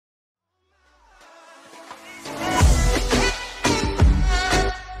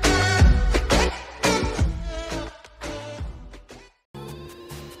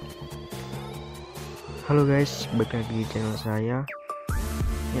Halo guys, balik lagi di channel saya.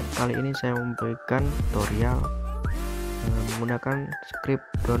 Ya, kali ini saya memberikan tutorial menggunakan script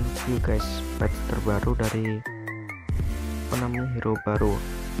don't view guys, patch terbaru dari hero baru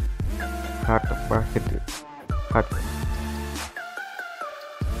harith.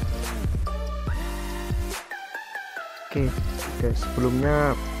 Oke guys,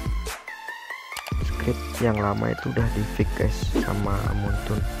 sebelumnya script yang lama itu udah di fix guys sama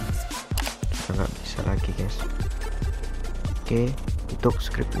Muntun, nggak bisa lagi guys. Oke, untuk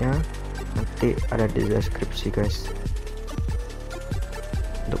scriptnya nanti ada di deskripsi guys.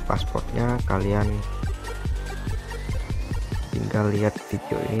 Untuk pasportnya kalian tinggal lihat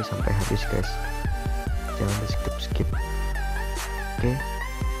video ini sampai habis guys, jangan di skip. Oke,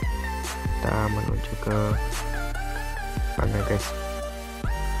 kita menuju ke mana guys.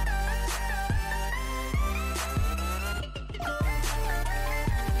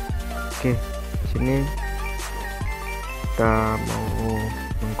 Oke, sini kita mau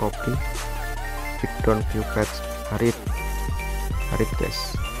mengcopy don't view patch harith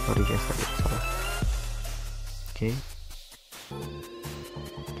guys, sorry guys, ada salah. Oke,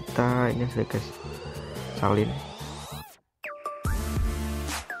 kita ini saja guys, salin.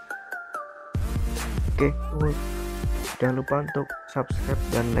 Oke, jangan lupa untuk subscribe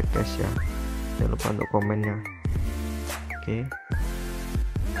dan like guys ya, jangan lupa untuk komennya. Oke,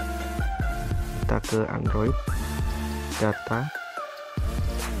 kita ke Android, data,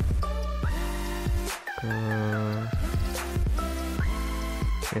 ke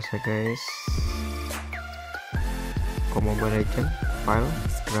biasa guys, ke Mobile Legend, file,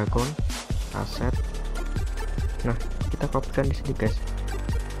 dragon, aset. Nah, kita kopikan di sini guys,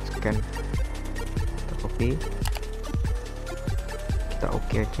 scan, kita copy, kita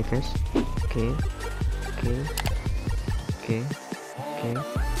oke aja guys. Oke.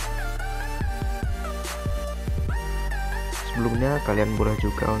 Sebelumnya kalian boleh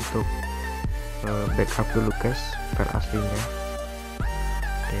juga untuk backup dulu guys file aslinya.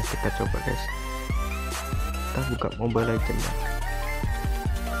 Oke, kita coba guys, kita buka Mobile Legend ya.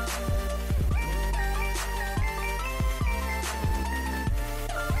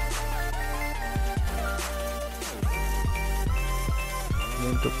 Ini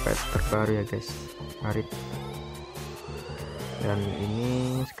untuk patch terbaru ya guys, harith. Dan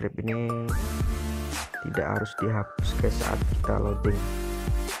ini script ini tidak harus dihapus guys saat kita loading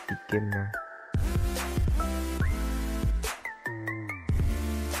di gamenya.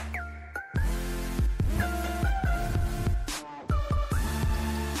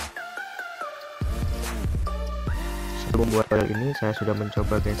 Sebelum membuat file ini saya sudah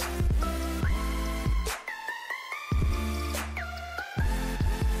mencoba guys.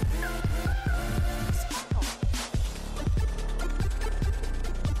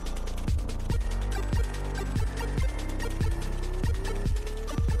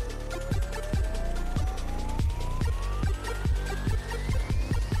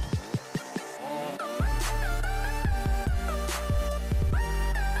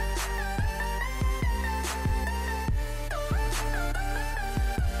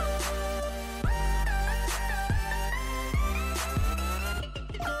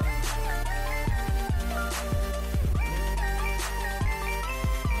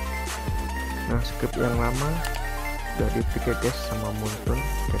 Nah, script yang lama udah di-fix guys sama Muntun.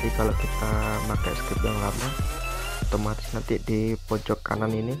 Jadi kalau kita pakai script yang lama, otomatis nanti di pojok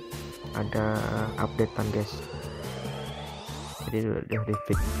kanan ini ada updatean guys. Jadi udah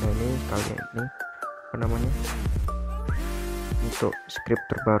di-fix. Nah, ini kalian ini apa namanya, untuk script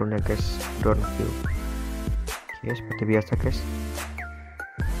terbarunya guys, don't view. Oke, seperti biasa guys,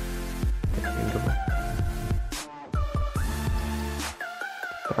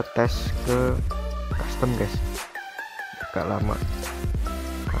 kita tes ke custom guys, agak lama,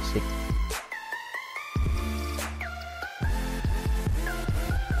 asik.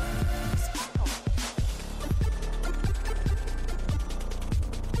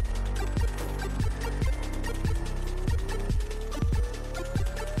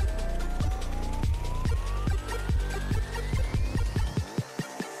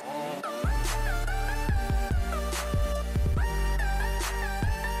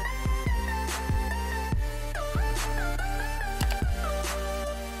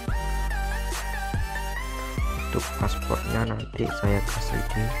 Untuk pasportnya nanti saya kasih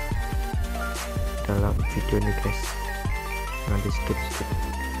di dalam video ini guys, jangan di skip bisa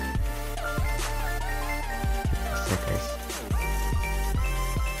guys.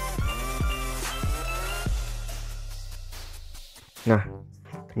 Nah,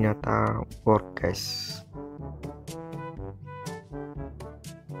 ternyata work guys.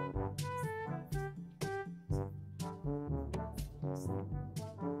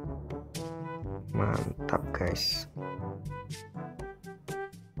 Mantap guys.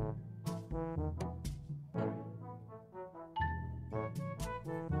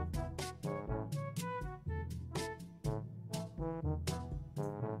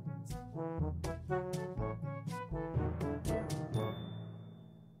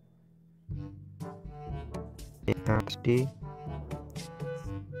 Kita di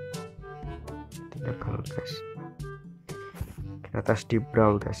tidak kalau guys, kita tes di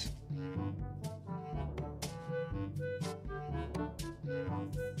brawl guys.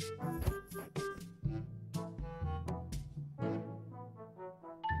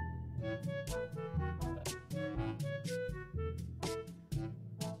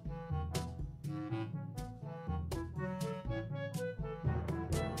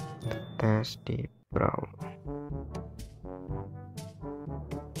 Tes di brawl.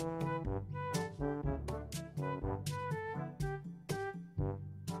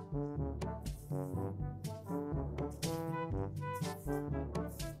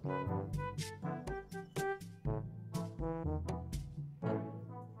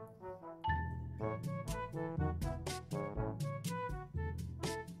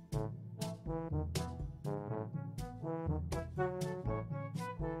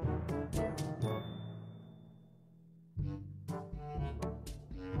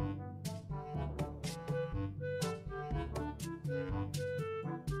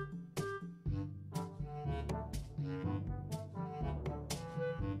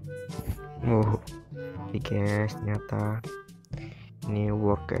 Oh, ini guys, ternyata ini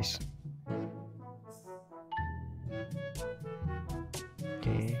work guys.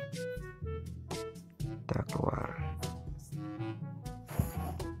 Oke, kita keluar.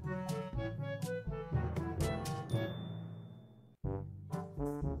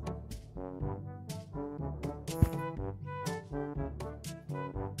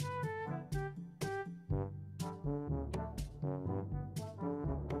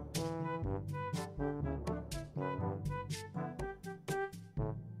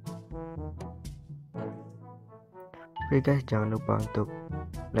 Oke guys, jangan lupa untuk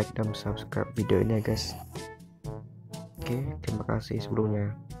like dan subscribe video ini ya guys. Oke, terima kasih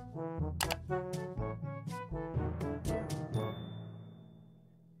sebelumnya.